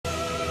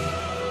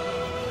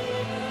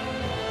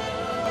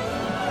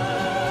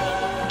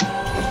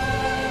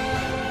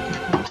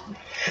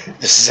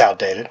This is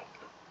Outdated,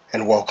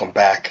 and welcome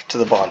back to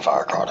the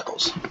Bonfire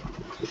Chronicles.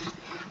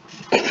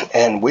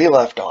 And we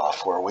left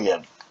off where we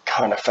had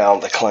kind of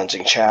found the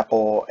cleansing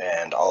chapel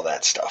and all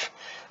that stuff.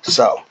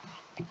 So,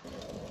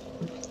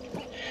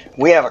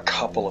 we have a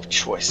couple of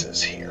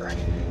choices here.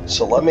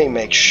 So let me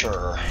make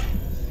sure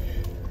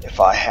if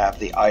I have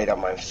the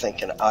item I'm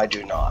thinking. I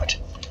do not.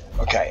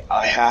 Okay,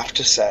 I have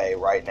to say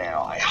right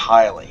now, I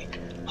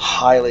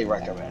highly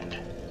recommend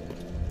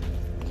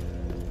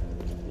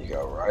you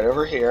go right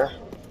over here.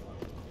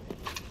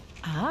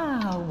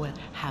 Oh,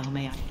 how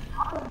may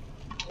I?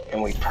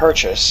 And we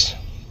purchase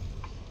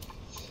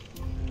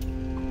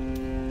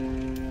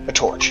a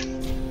torch.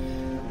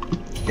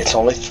 It's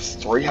only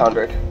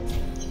 300.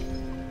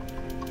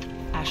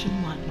 Ashen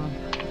White.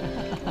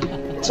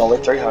 It's only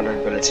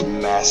 300, but it's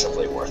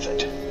massively worth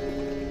it.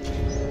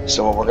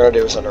 So what we're going to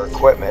do is under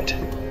equipment,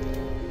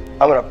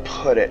 I'm going to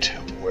put it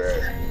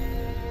where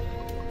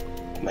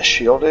my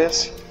shield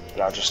is,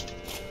 and I'll just,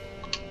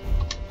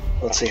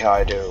 let's see how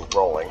I do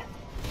rolling.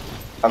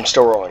 I'm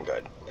still rolling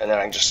good, and then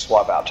I can just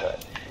swap out to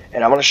it.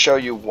 And I'm going to show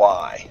you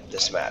why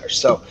this matters.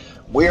 So,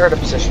 we're at a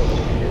position where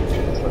we can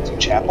do the cleansing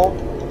chapel,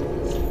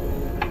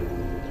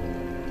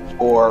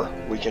 or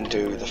we can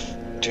do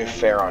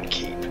Fair on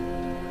Keep,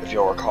 if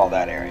you'll recall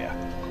that area.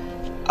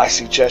 I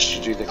suggest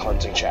you do the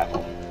cleansing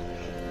chapel.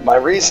 My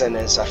reason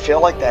is I feel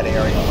like that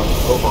area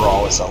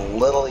overall is a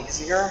little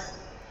easier,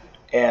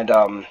 and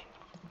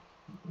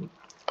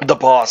the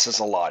boss is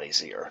a lot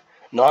easier.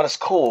 Not as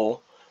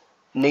cool,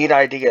 neat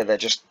idea that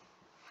just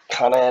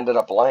kind of ended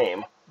up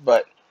lame,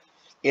 but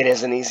it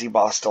is an easy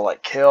boss to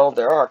like kill.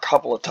 There are a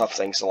couple of tough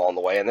things along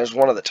the way, and there's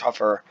one of the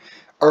tougher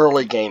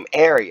early game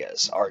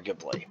areas,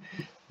 arguably.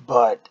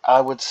 But I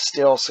would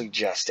still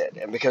suggest it,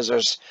 and because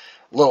there's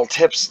little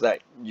tips that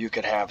you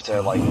could have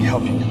to like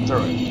help you get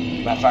through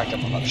it. Matter of fact,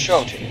 I'm about to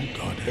show it to you.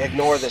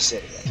 Ignore this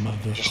idiot.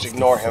 Just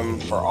ignore him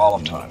for all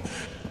of time.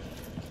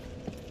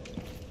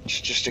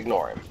 Just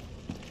ignore him.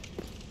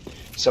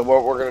 So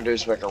what we're going to do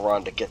is make a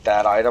run to get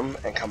that item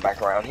and come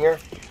back around here.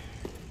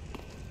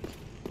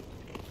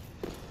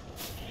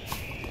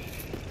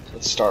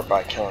 Let's start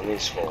by killing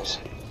these fools.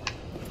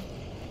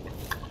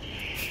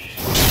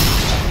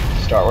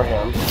 Start with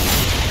him.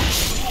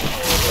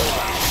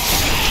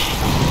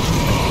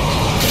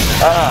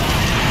 Ah!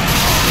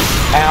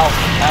 Ow!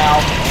 Ow!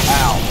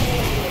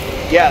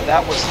 Ow! Yeah,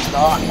 that was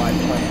not my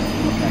plan.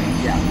 Okay,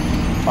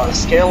 yeah. On a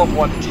scale of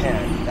 1 to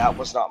 10, that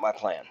was not my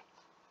plan.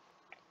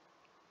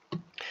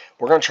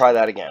 We're going to try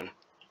that again.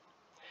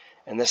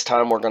 And this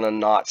time we're going to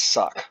not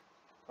suck.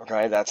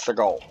 Okay, that's the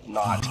goal.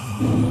 Not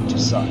to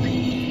suck.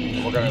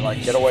 We're gonna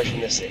like get away from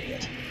this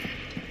idiot.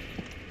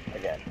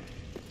 Again.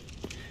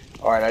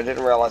 Alright, I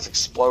didn't realize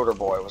Exploder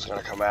Boy was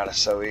gonna come at us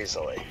so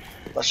easily.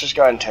 Let's just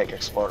go ahead and take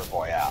Exploder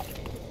Boy out.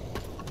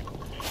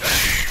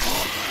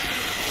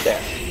 There.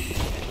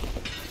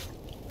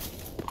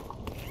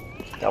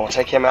 Now we'll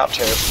take him out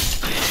too,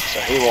 so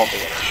he won't be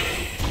an issue.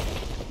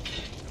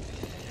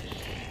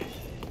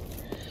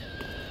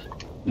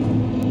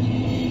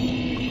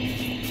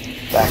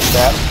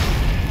 Backstab.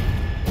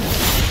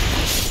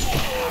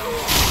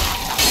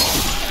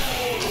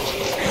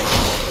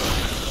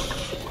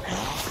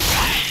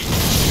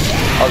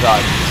 Oh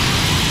god.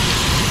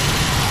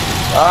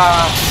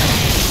 Ah!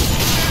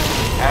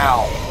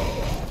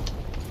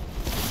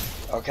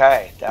 Ow.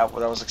 Okay, that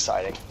was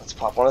exciting. Let's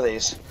pop one of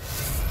these.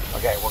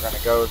 Okay, we're gonna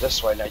go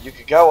this way. Now you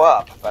could go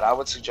up, but I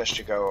would suggest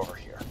you go over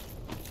here.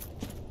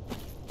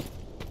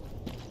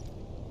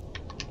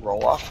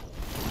 Roll off.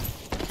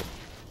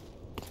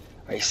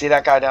 Oh, you see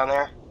that guy down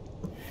there?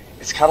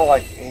 It's kind of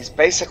like, he's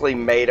basically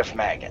made of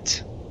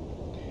maggots.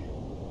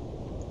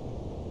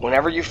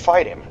 Whenever you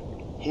fight him,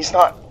 he's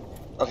not...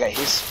 Okay,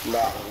 he's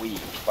not weak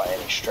by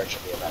any stretch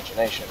of the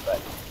imagination, but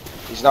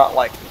he's not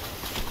like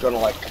going to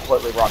like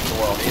completely rock the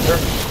world either.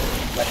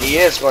 But he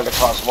is going to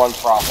cause one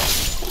problem.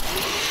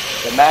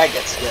 The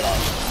maggots get on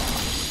you.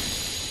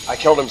 I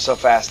killed him so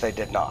fast they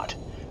did not.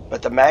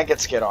 But the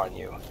maggots get on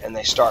you and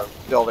they start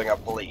building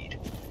up bleed.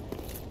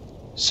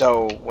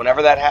 So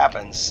whenever that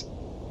happens,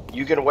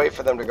 you can wait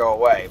for them to go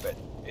away, but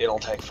it'll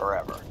take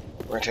forever.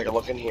 We're going to take a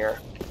look in here.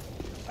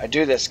 I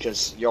do this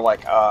because you're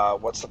like,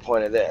 what's the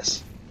point of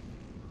this?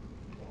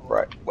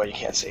 Right, well, you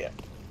can't see it.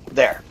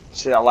 There.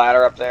 See that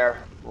ladder up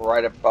there?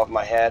 Right above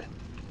my head?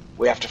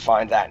 We have to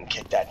find that and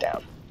kick that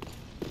down.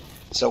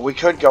 So we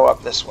could go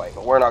up this way,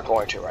 but we're not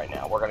going to right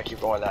now. We're going to keep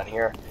going down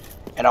here.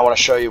 And I want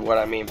to show you what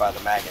I mean by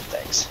the maggot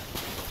things.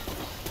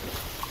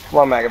 Come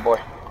on, maggot boy.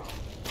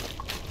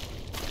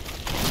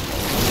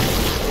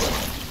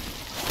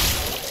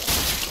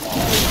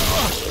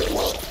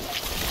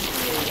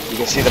 You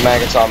can see the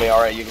maggots on me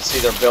already. You can see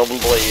they're building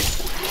bleed.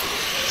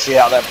 See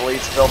how that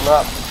bleed's building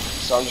up?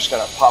 So I'm just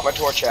going to pop my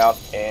torch out,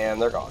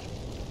 and they're gone.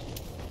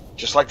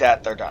 Just like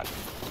that, they're done.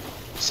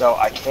 So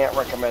I can't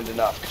recommend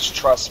enough, because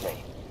trust me,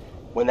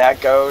 when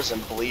that goes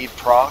and bleed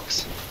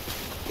procs,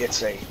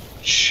 it's a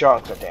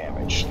chunk of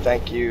damage.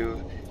 Thank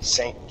you,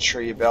 Saint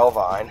Tree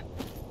Bellvine.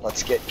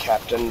 Let's get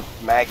Captain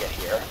Maggot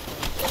here.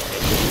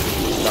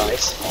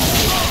 Nice.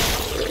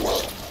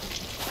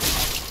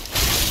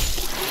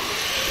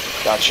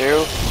 Got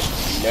you.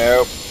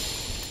 Nope.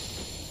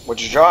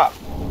 What'd you drop?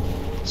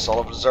 Soul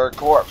of a deserted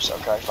corpse.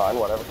 Okay, fine,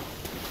 whatever.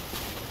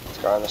 Let's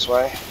go on this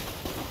way.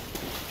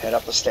 Head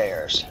up the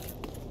stairs.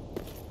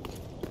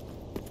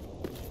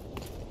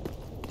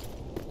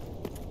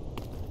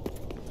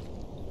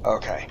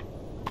 Okay.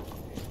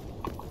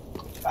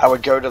 I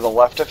would go to the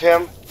left of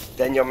him,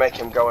 then you'll make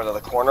him go into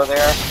the corner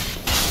there.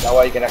 That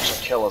way you can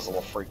actually kill his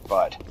little freak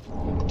bud.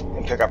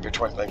 And pick up your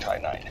Twinkling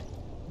Titanite.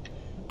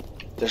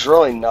 There's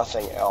really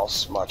nothing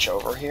else much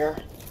over here.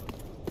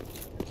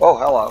 Oh,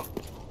 hello.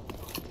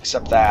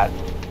 Except that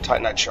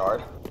Titanite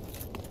shard.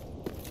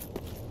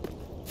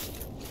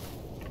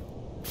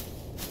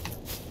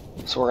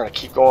 So we're going to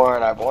keep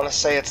going. I want to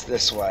say it's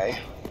this way.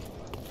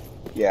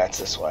 Yeah, it's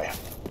this way.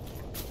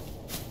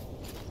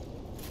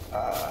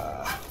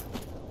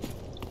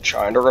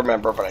 Trying to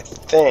remember, but I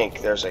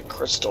think there's a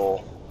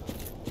crystal.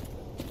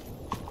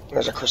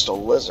 There's a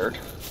crystal lizard.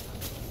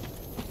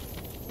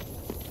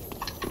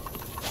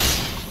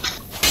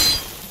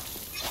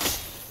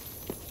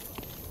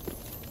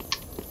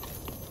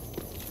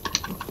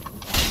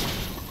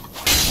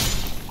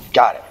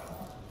 Got it.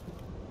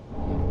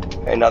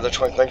 Another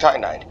Twinkling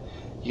Titanite.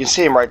 You can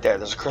see him right there.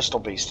 There's a crystal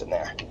beast in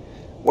there.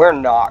 We're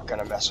not going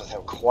to mess with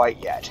him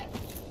quite yet.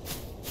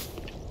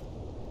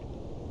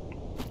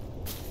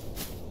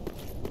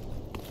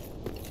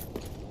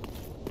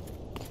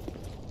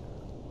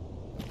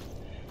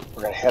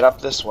 We're going to head up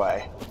this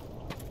way.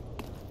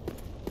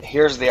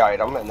 Here's the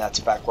item, and that's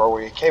back where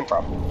we came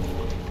from.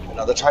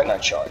 Another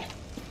Titanite shard.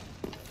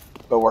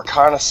 But we're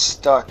kind of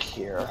stuck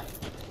here.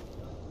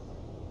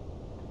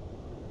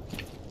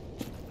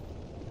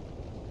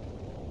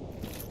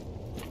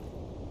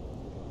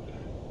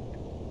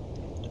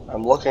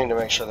 I'm looking to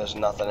make sure there's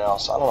nothing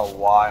else. I don't know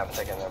why I'm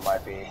thinking there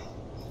might be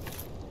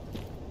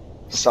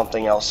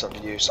something else of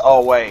use.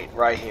 Oh wait,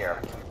 right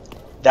here.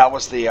 That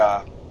was the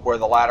where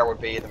the ladder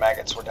would be. The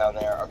maggots were down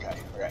there. Okay,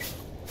 okay.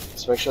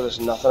 Let's make sure there's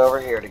nothing over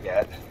here to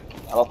get.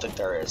 I don't think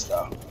there is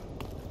though.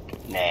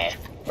 Nah.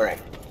 Alright.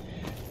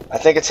 I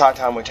think it's high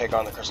time we take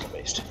on the crystal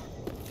beast.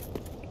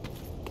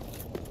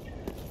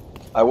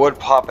 I would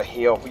pop a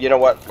heal. You know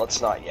what?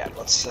 Let's not yet.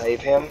 Let's save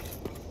him.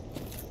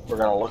 We're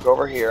gonna look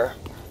over here.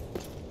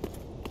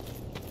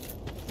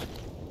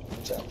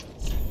 So,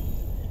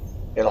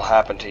 it'll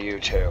happen to you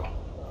too.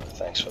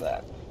 Thanks for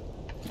that.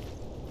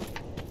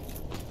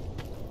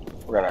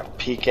 We're gonna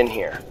peek in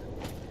here.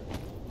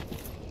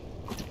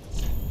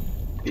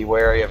 Be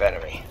wary of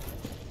enemy.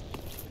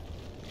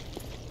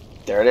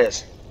 There it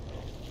is.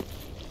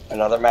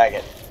 Another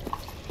maggot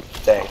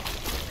thing.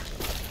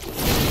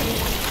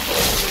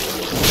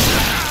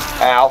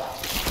 Ow.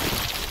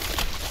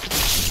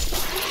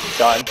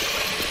 Done.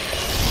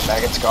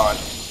 Maggot's gone.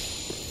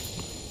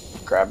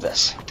 Grab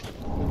this.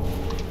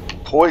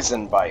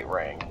 Poison bite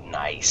ring.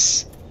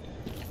 Nice.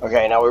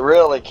 Okay, now we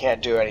really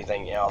can't do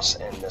anything else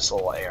in this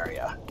little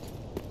area.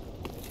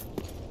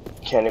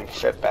 Can't even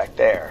fit back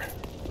there.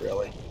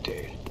 Really?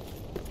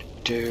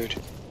 Dude.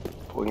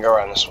 We can go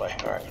around this way.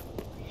 Alright.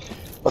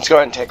 Let's go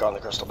ahead and take on the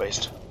crystal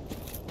beast.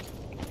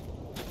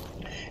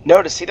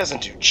 Notice he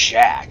doesn't do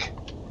jack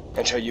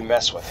until you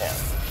mess with him.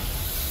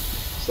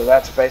 So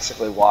that's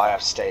basically why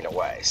I've stayed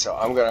away. So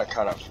I'm going to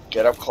kind of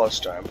get up close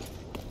to him.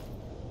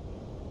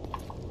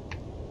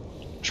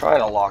 Trying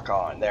to lock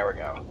on. There we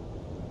go.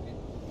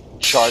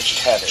 Charged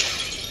heavy.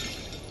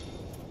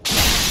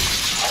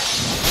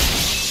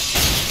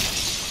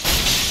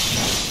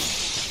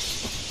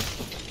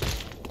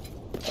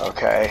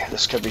 Okay,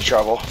 this could be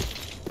trouble.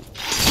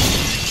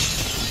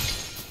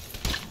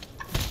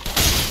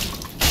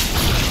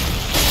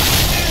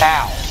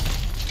 Ow!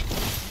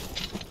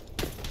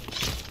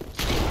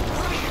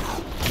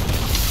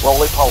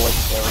 Roly-poly.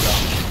 There we go.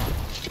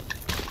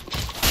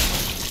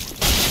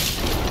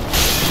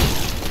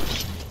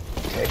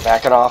 Okay,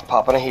 backing off,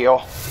 popping a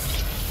heal.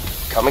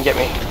 Come and get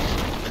me.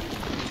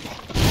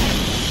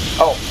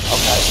 Oh,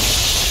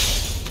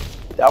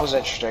 okay. That was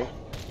interesting.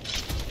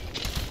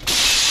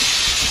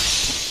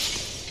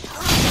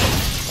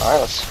 Alright,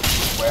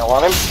 let's wail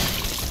on him.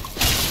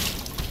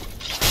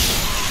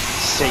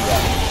 See ya.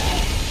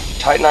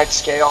 Titanite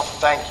scale,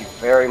 thank you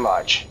very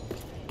much.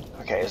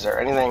 Okay, is there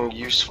anything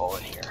useful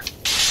in here?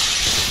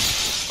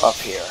 Up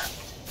here.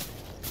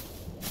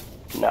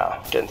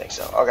 No, didn't think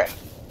so. Okay.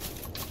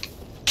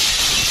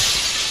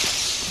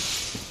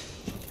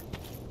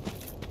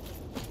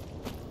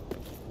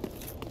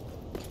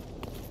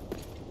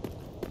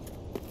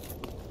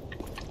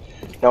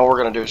 Now what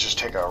we're going to do is just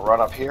take a run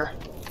up here.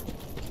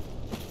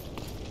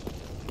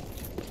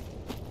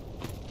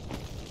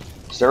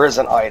 So there is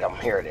an item.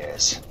 Here it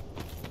is.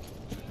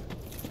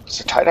 It's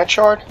a Titanite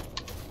shard?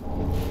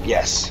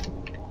 Yes.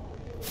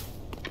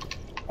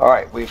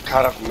 Alright, we've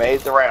kind of made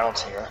the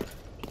rounds here.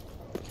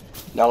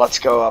 Now let's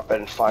go up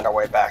and find our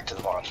way back to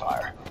the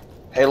bonfire.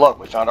 Hey look,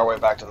 we found our way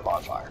back to the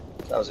bonfire.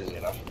 That was easy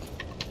enough.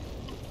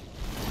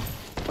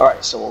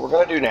 Alright, so what we're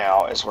going to do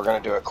now is we're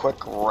going to do a quick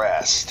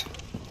rest.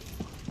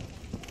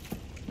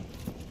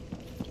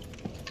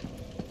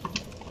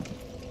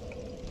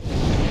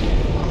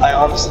 I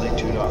honestly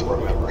do not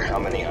remember how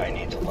many I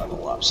need to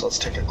level up, so let's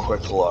take a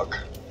quick look.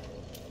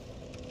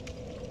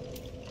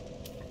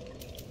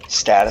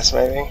 Status,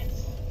 maybe?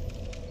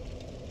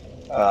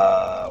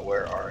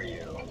 Where are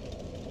you?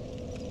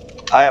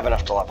 I have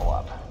enough to level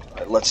up.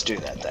 Right, let's do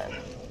that then.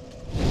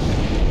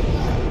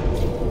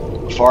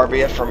 Far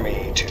be it from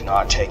me to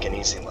not take an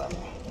easy level.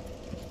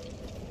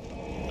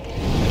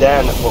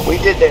 Then, what we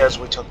did there is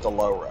we took the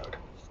low road.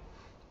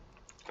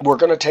 We're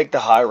going to take the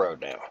high road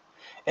now.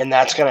 And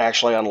that's going to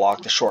actually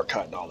unlock the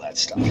shortcut and all that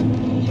stuff.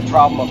 The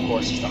problem, of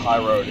course, is the high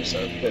road is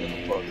a bit of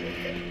a bugger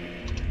here.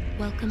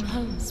 Welcome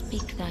home,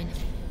 speak thine.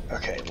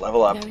 Okay,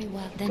 level up. Very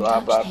well. Then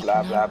Blah, blah, touch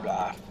blah, take blah, no.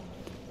 blah.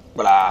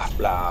 Blah,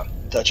 blah.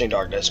 Touching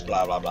darkness,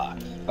 blah, blah, blah.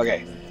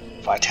 Okay,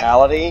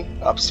 vitality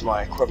ups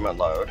my equipment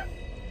load.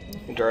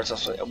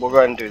 Endurance, we'll go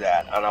ahead and do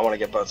that. And I want to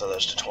get both of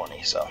those to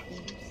 20, so.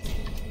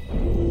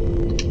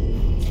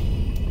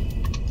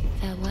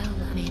 Farewell,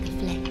 may the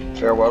flame.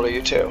 Farewell to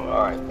you too.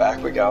 Alright,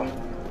 back we go.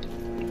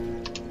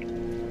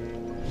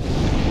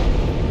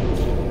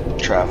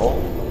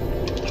 Travel.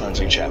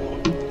 Cleansing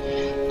chapel.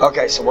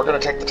 Okay, so we're going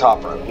to take the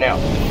top road. Now,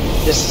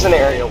 this is an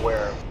area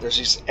where there's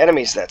these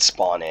enemies that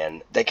spawn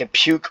in. They can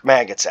puke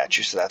maggots at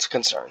you, so that's a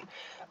concern.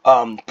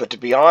 But to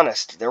be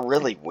honest, they're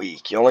really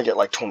weak. You only get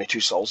like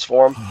 22 souls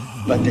for them,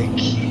 but they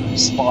keep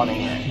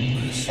spawning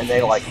in, and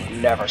they like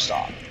never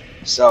stop.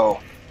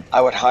 So,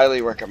 I would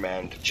highly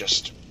recommend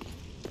just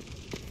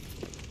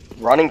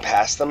running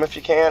past them if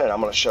you can, and I'm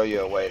going to show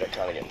you a way to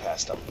kind of get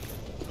past them.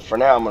 For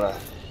now, I'm going to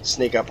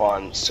sneak up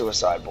on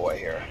Suicide Boy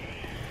here.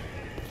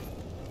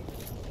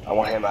 I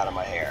want him out of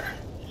my hair.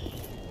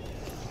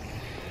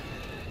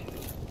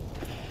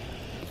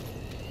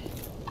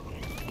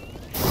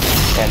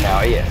 And now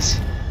he is.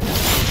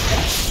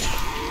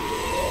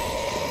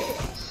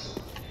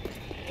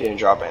 He didn't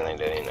drop anything,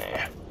 did he?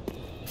 Nah.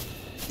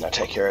 Now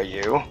take care of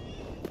you.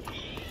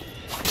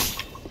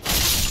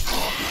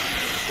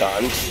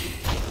 Done.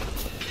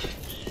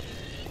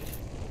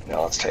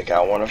 Now let's take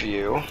out one of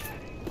you.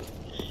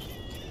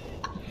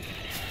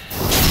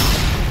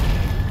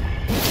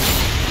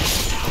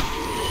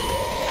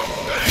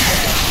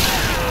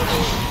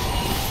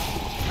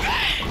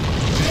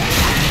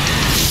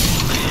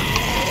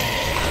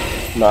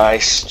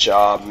 Nice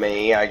job,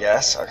 me, I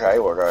guess. Okay,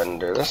 we'll go ahead and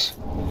do this.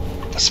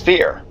 A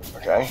spear,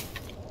 okay.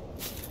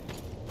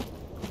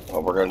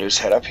 What we're going to do is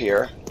head up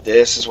here.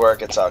 This is where it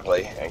gets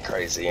ugly and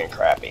crazy and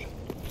crappy.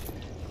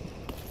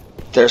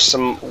 There's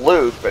some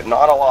loot, but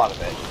not a lot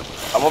of it.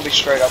 I'm going to be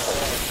straight up with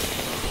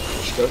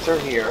it. Just go through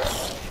here.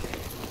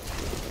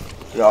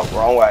 No,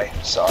 wrong way.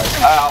 Sorry.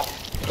 Ow!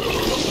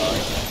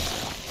 Sorry.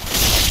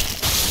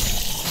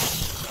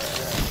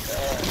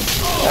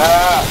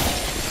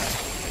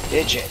 Ah!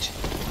 Digit.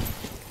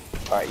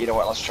 Alright, you know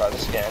what? Let's try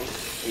this again.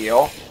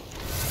 Heal.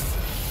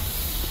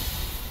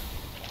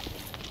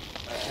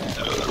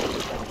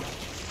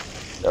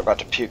 They're about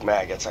to puke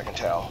maggots, I can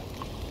tell.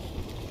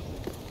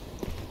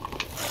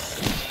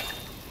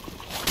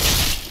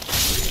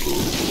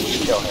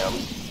 Kill him.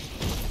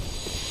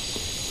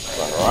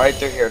 Run right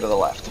through here to the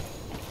left.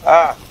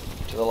 Ah!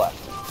 To the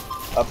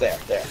left. Up there.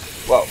 There.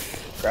 Whoa.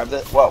 Grab the...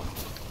 Whoa.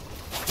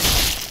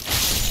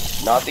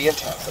 Not the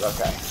intent, but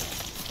okay.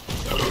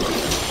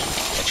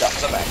 Watch out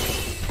for the maggot.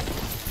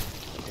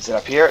 Is it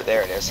up here?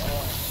 There it is.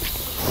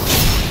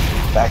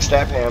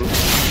 Backstab him.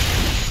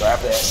 Grab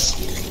this.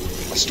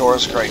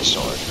 Restores great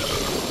sword.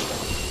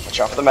 Watch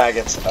out for the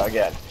maggots.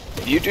 Again,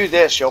 if you do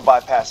this, you'll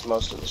bypass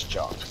most of this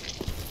junk.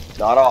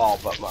 Not all,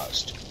 but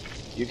most.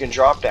 You can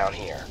drop down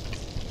here.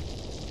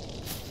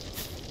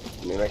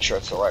 Let me make sure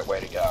it's the right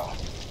way to go.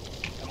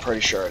 I'm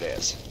pretty sure it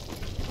is.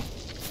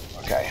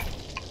 Okay.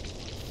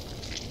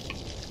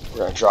 We're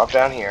going to drop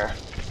down here.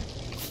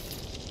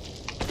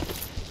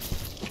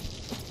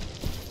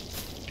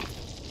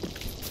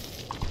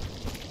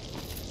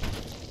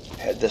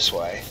 Head this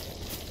way.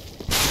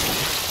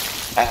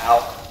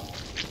 Ow.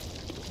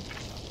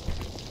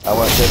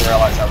 I didn't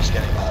realize I was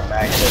getting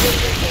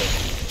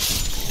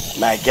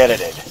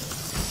maggoted.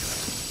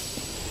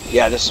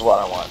 Yeah, this is what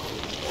I want.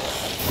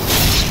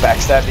 Just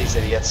backstab these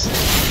idiots.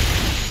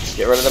 Just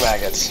get rid of the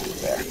maggots.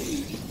 There.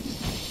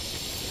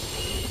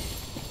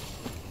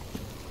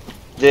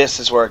 This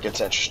is where it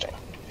gets interesting.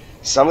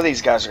 Some of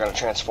these guys are going to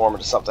transform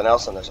into something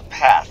else, and there's a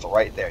path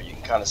right there. You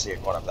can kind of see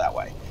it going up that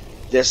way.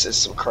 This is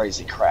some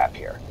crazy crap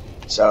here.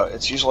 So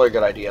it's usually a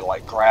good idea to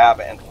like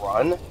grab and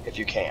run if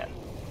you can.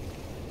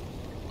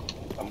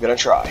 I'm gonna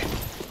try,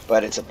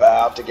 but it's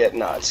about to get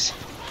nuts.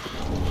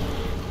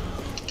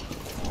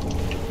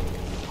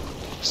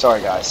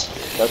 Sorry guys,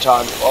 no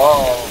time.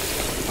 Oh,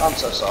 I'm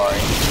so sorry.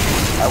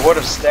 I would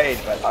have stayed,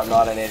 but I'm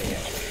not an idiot.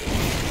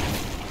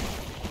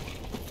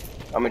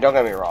 I mean, don't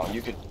get me wrong.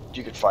 You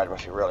could fight him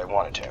if you really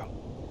wanted to.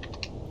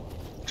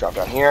 Drop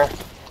down here,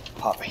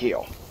 pop a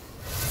heal.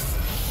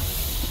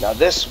 Now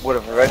this would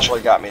have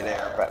eventually got me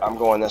there, but I'm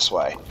going this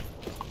way.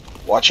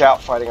 Watch out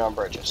fighting on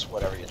bridges,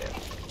 whatever you do.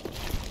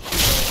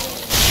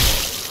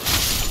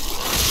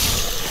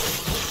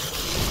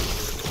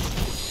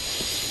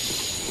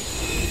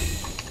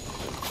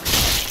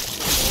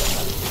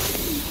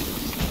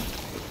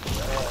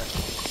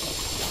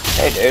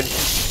 dude.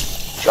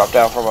 Dropped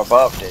down from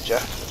above, did ya?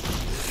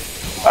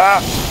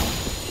 Ah!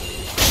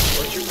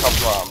 Where'd you come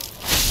from?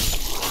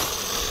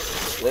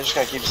 They're just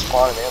gonna keep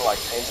spawning in like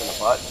pains in the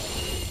butt?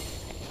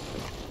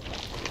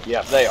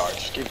 Yeah, they are.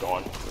 Just keep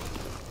going.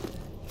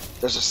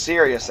 There's a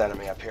serious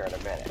enemy up here in a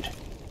minute.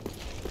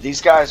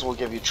 These guys will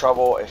give you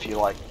trouble if you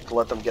like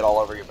let them get all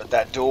over you, but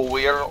that dual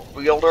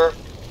wielder,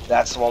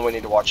 that's the one we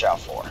need to watch out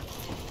for.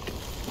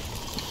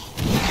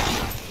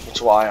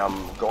 That's why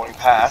I'm going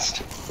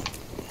past,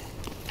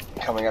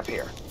 coming up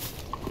here.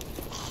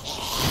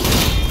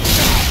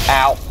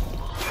 Ow!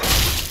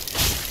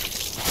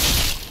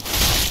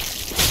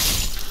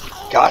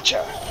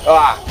 Gotcha!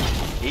 Ah!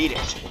 Eat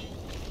it,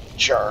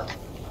 jerk.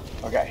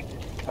 Okay,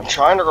 I'm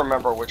trying to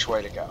remember which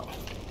way to go.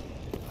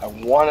 I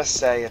want to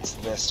say it's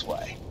this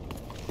way.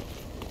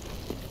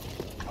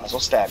 Might as well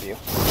stab you.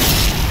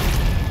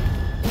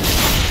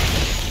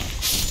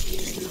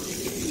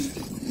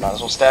 Might as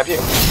well stab you.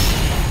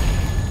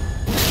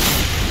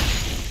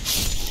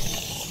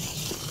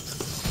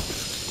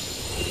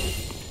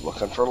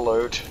 Looking for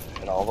loot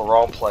in all the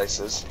wrong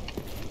places.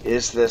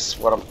 Is this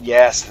what I'm...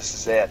 Yes, this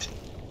is it.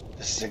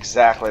 This is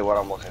exactly what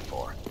I'm looking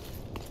for.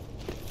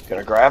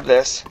 Gonna grab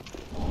this.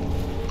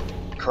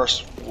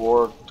 Curse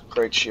Ward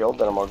Great Shield,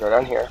 then I'm gonna go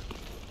down here.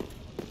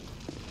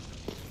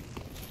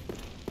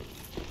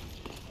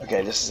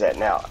 Okay, this is it.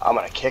 Now, I'm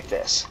gonna kick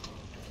this.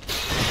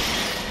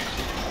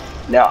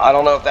 Now, I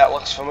don't know if that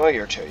looks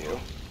familiar to you,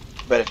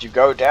 but if you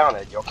go down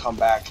it, you'll come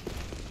back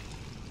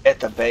at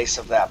the base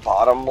of that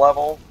bottom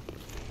level,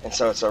 and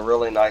so it's a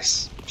really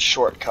nice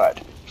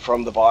shortcut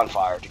from the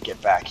bonfire to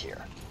get back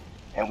here.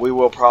 And we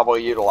will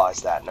probably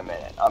utilize that in a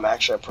minute. I'm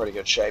actually in pretty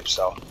good shape,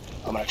 so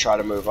I'm gonna try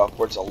to move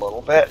upwards a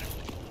little bit,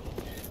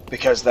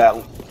 because that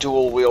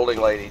dual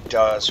wielding lady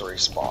does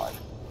respawn,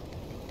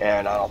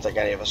 and I don't think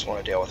any of us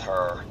want to deal with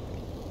her.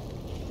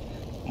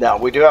 Now,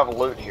 we do have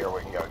loot here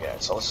we can go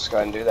get, so let's just go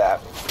ahead and do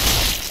that.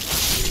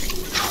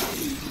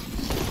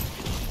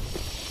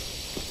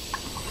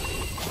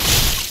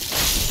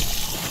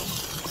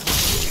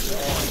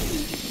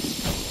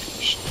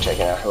 Just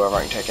taking out whoever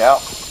I can take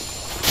out.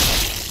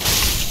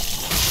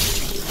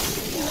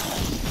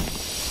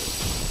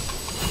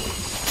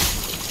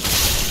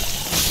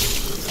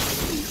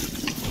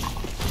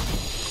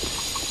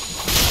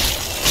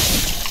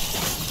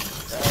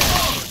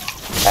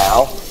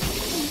 Ow.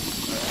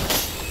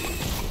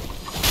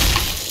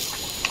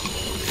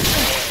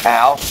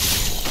 Ow.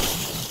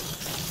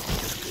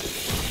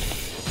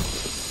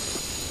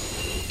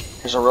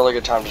 Here's a really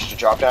good time just to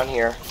drop down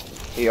here,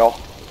 heal.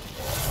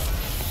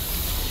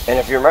 And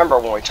if you remember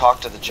when we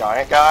talked to the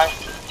giant guy,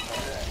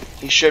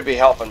 he should be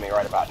helping me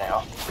right about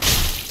now.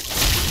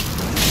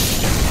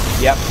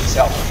 Yep, he's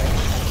helping me.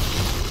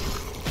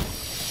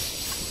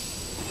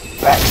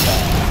 Backstab.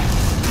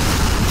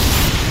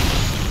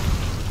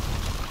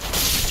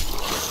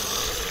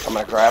 I'm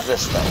gonna grab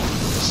this thing.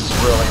 This is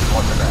really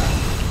important to grab.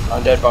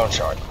 Undead Bone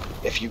Shard.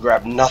 If you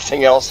grab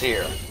nothing else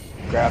here,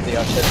 grab the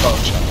Undead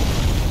Bone Shard.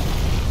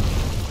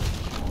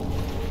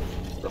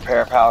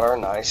 Repair powder,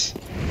 nice.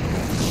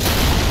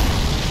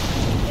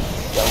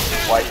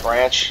 White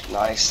branch,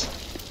 nice.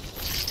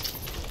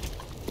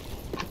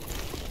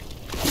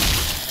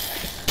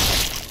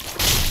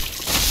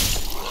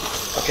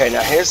 Okay,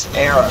 now his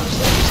arrows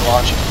that he's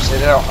launching, see,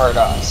 they don't hurt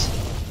us.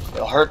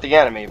 It'll hurt the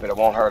enemy, but it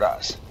won't hurt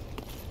us.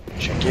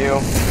 Check you.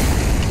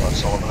 Lord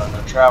Sullivan,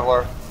 Unknown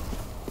Traveler.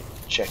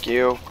 Check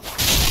you.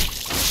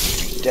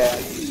 Dead.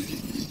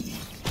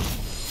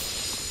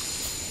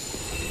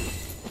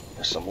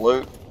 There's some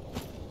loot.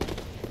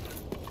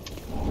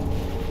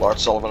 Lord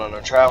Sullivan,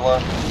 Unknown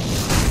Traveler.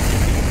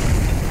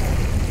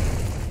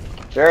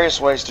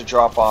 Various ways to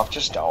drop off,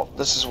 just don't.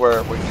 This is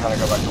where we kind of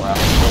go back around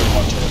if we really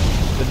want to.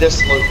 But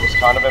this loot was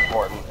kind of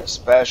important,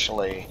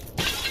 especially...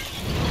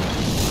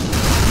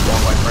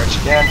 One white branch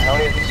again. How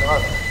many of these are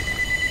there?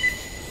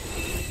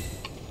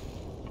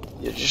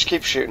 You just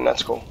keep shooting,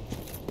 that's cool.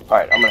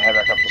 Alright, I'm gonna head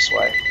back up this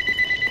way.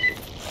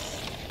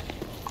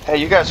 Hey,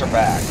 you guys are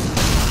back.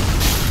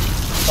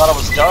 Thought I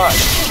was done.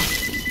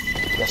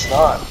 Guess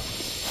not.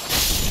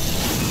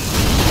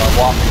 My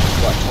walking is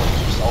like 20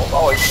 years old.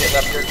 Oh, he's getting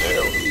up here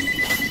too.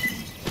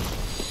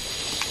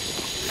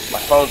 My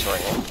phone's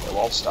ringing. It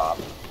won't stop.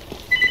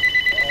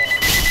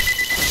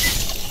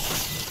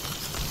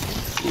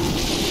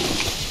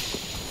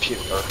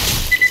 Pewter.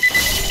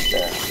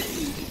 There.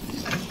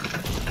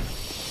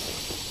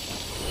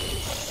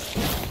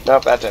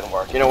 Nope, that didn't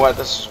work. You know what?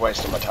 This is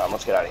wasting my time.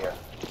 Let's get out of here.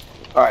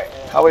 Alright,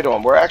 how we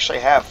doing? We actually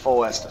have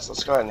full Estus.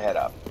 Let's go ahead and head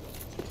up.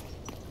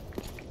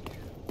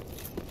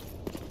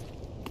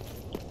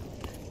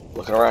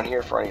 Looking around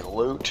here for any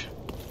loot.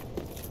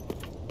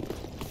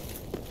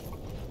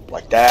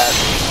 Like that.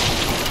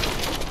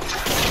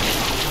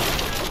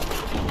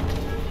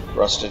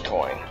 Rusted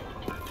coin.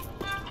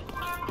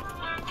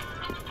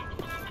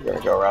 We're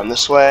gonna go around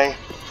this way.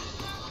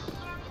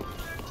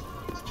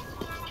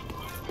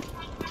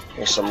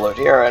 Here's some loot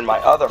here, and my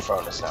other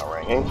phone is now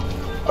ringing.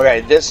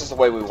 Okay, this is the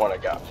way we want to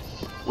go.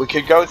 We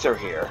could go through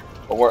here,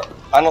 but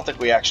I don't think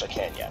we actually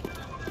can yet.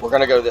 we're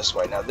going to go this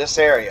way. Now, this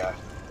area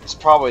is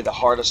probably the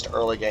hardest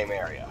early game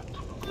area.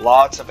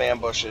 Lots of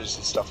ambushes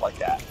and stuff like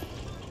that.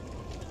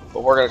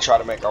 But we're going to try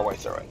to make our way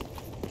through it.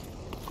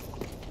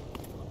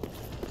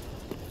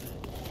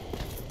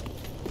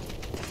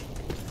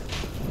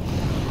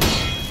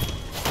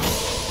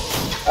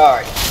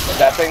 Alright,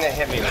 that thing that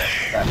hit me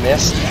with, that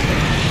mist,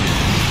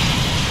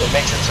 it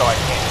makes it so I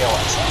can't heal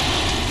myself.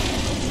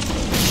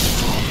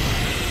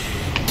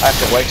 I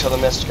have to wait till the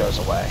mist goes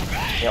away to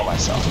heal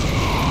myself.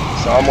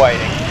 So I'm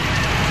waiting.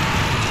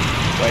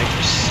 Waiting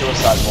for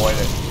Suicide Boy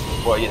to,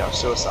 well, you know,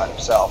 suicide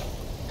himself.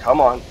 Come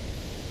on.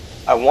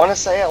 I want to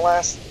say it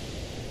lasts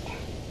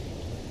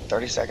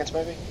 30 seconds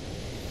maybe?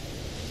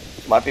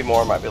 Might be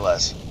more, might be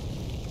less.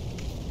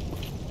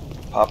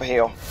 Pop a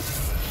heal.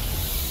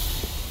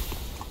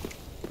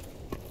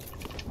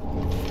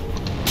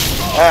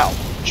 Ow!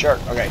 Jerk.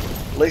 Okay.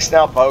 At least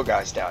now Bow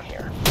Guy's down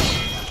here.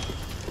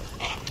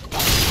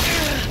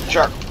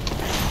 Jerk.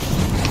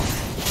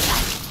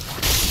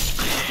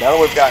 Now that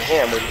we've got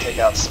him, we can take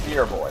out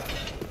Spear Boy.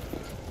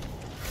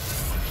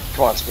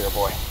 Come on, Spear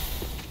Boy.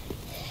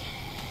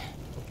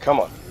 Come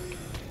on.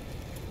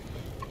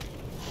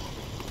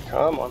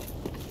 Come on.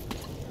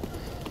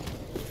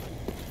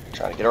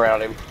 Trying to get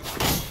around him.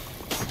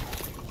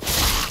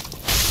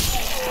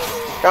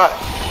 Got it.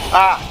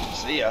 Ah!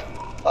 See ya.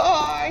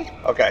 Bye!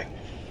 Okay.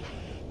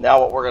 Now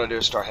what we're going to do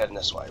is start heading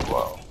this way.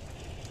 Whoa.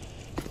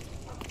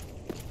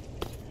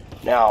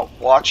 Now,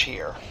 watch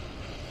here.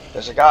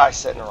 There's a guy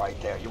sitting right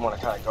there. You want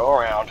to kind of go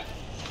around.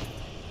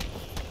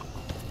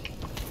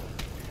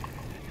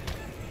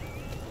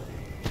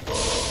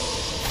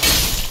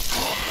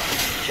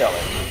 Kill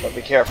him. But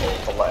be careful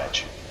with the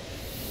ledge.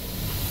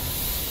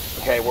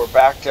 Okay, we're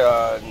back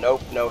to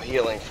nope, no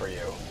healing for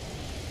you.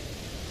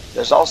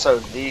 There's also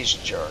these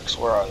jerks.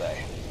 Where are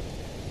they?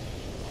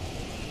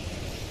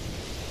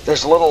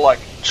 There's little, like,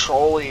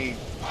 trolley,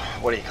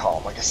 what do you call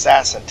them? Like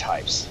assassin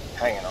types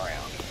hanging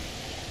around.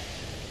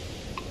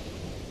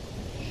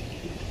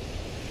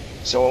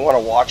 So we want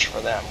to watch for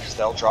them, because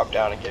they'll drop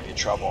down and give you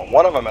trouble.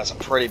 One of them has a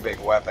pretty big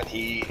weapon.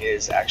 He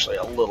is actually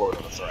a little bit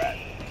of a threat.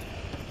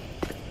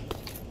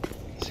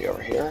 See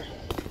over here?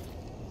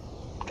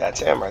 That's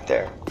him right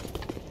there.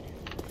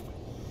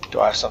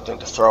 Do I have something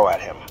to throw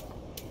at him?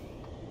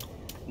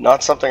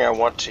 Not something I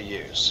want to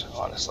use,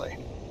 honestly.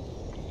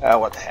 Ah,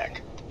 what the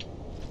heck.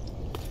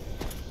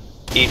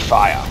 Eat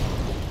fire.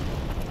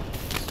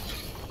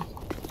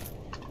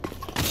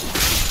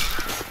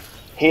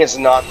 He is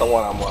not the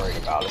one I'm worried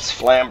about. It's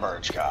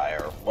Flamberge guy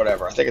or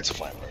whatever. I think it's a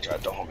Flamberge guy.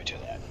 Don't hold me to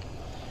that.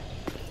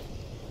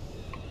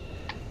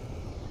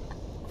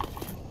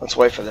 Let's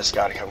wait for this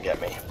guy to come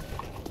get me.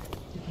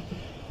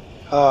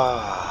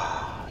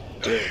 Ah,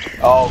 dude.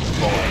 Oh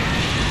boy.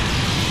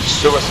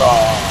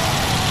 Suicide.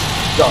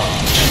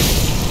 Done.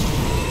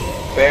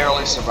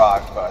 Barely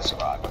survived, but I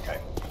survived. Okay.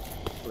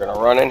 We're gonna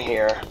run in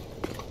here.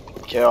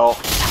 Kill.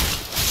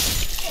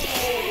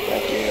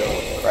 Thank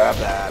you. Grab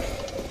that.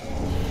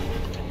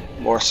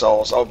 More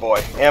souls. Oh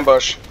boy.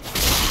 Ambush.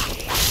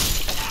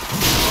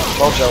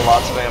 Told you,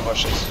 lots of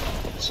ambushes.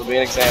 This will be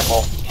an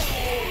example.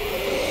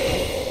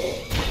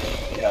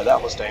 Yeah,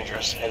 that was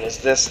dangerous. And is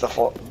this the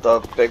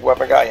big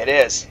weapon guy? It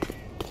is.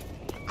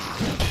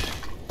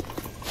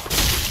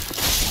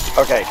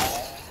 Okay.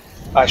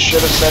 I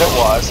should have said it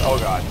was. Oh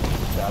god.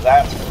 Now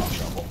that's gonna be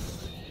trouble.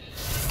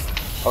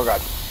 Oh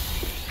god.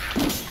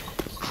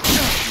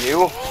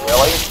 You?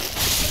 Really?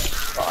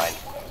 Fine.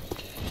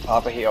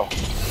 Pop a heal.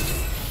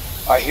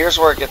 Alright, here's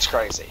where it gets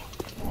crazy.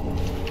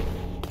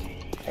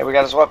 Hey, we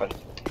got his weapon.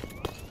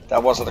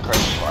 That wasn't the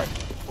crazy part.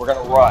 We're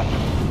gonna run.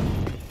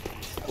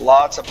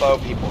 Lots of bow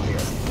people here.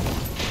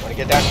 I'm gonna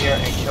get down here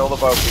and kill the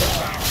bow people.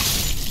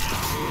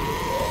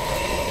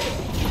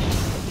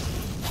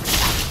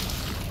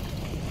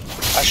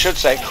 I should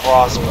say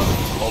crossbow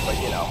people, but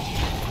you know,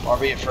 far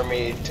be it for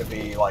me to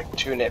be like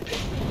too nitpicky.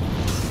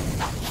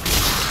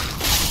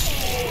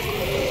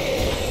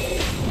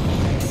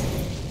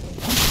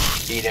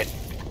 Eat it.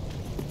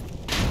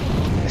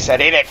 I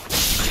said eat it!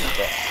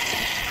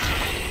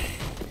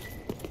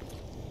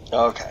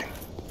 Okay.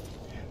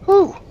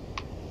 Whew.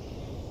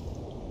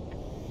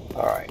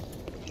 Alright.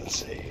 Let's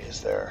see.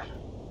 Is there...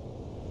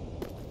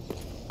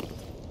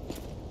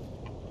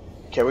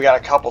 Okay, we got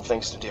a couple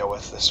things to deal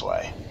with this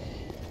way.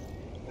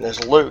 And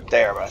there's loot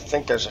there, but I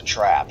think there's a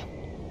trap.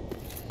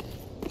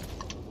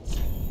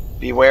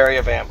 Be wary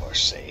of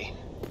ambush, see?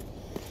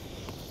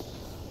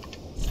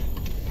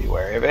 Be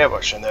wary of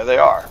ambush, and there they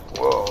are.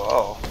 Whoa,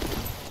 oh.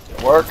 Did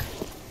it work?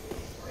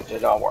 It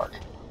did not work.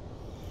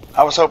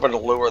 I was hoping to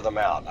lure them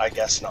out. I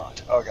guess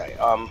not. Okay,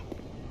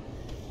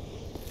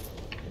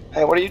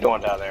 hey, what are you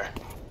doing down there?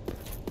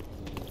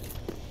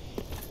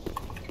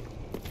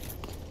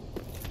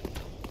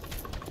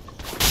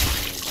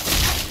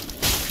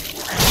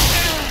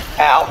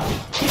 Ow!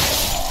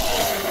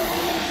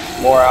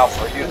 More out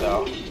for you,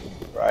 though.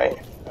 Right?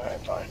 Alright,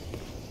 fine.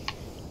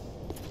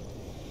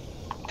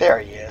 There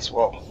he is.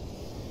 Whoa.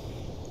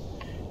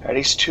 Alright,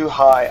 he's too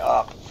high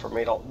up for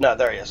me to... No,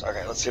 there he is.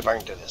 Okay, let's see if I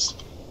can do this.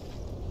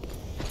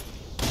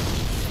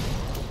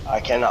 I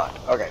cannot.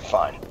 Okay,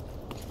 fine.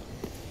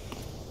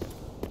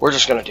 We're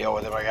just gonna deal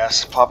with him, I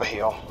guess. Pop a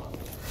heal.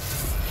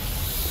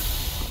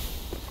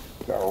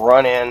 Gonna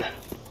run in,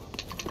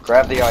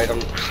 grab the item,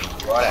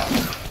 run out.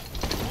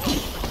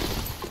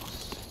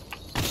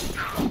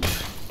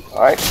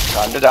 Alright,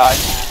 time to die.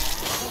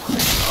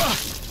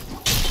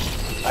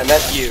 I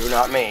meant you,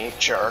 not me,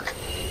 jerk.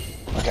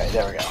 Okay,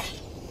 there we go.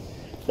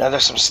 Now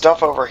there's some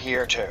stuff over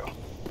here too.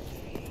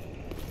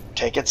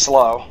 Take it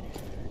slow.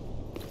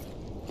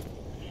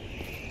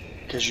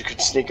 Because you can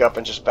sneak up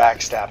and just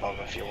backstab them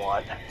if you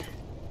want.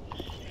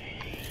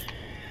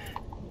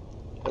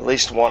 At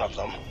least one of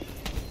them.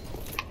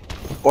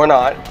 Or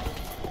not.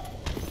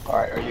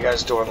 Alright, are you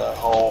guys doing the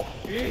whole...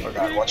 Oh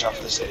god, watch out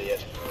for this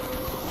idiot.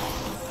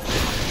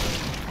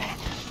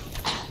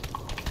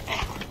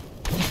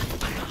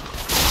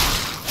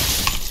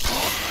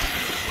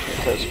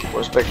 Because,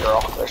 where's Big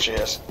Girl? There she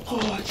is.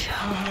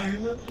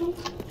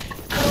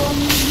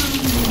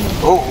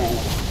 Ooh!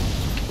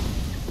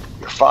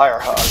 Your fire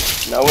hug.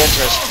 No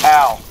interest.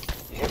 Ow!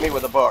 You hit me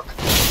with a book.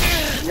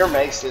 Your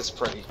mace is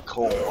pretty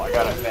cool, I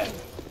gotta admit.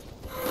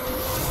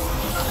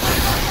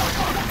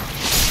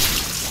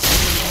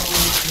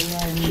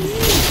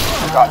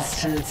 God.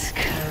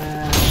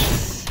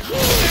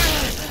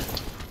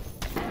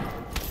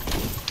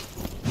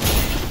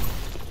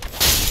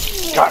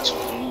 Gotcha.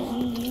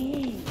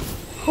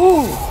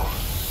 Whew.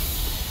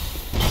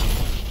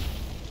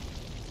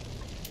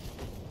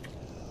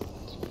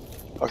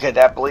 Okay,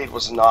 that bleed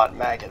was not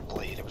maggot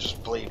bleed. It was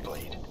just bleed.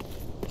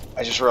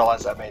 I just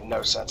realized that made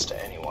no sense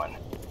to anyone.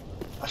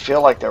 I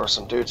feel like there were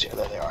some dudes here.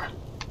 There they are.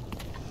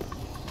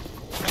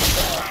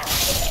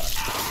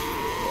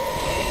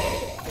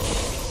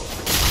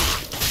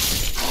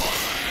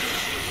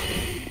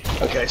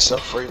 Okay, so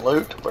free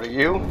loot. What are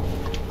you?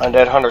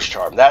 Undead Hunter's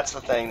Charm. That's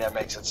the thing that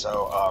makes it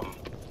so,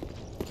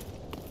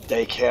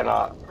 they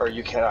cannot, or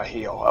you cannot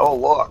heal. Oh,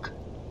 look.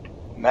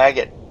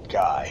 Maggot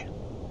guy.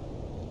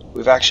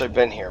 We've actually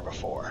been here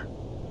before.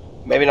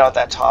 Maybe not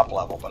that top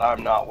level, but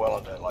I'm not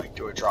willing to, like,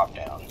 do a drop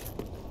down.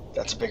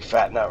 That's a big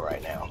fat no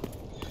right now.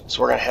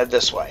 So we're going to head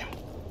this way.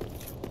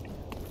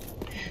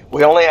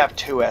 We only have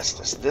 2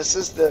 Estus. This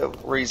is the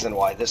reason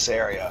why this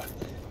area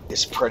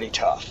is pretty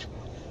tough.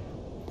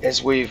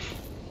 Is we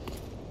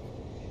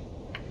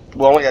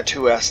only got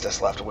 2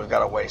 Estus left, and we've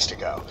got a ways to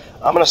go.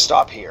 I'm going to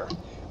stop here.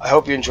 I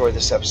hope you enjoyed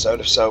this episode.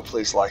 If so,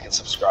 please like and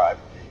subscribe.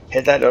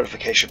 Hit that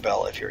notification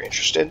bell if you're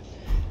interested.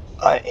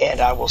 And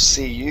I will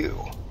see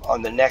you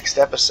on the next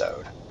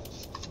episode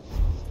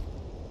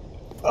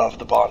of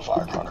the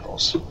Bonfire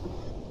Chronicles.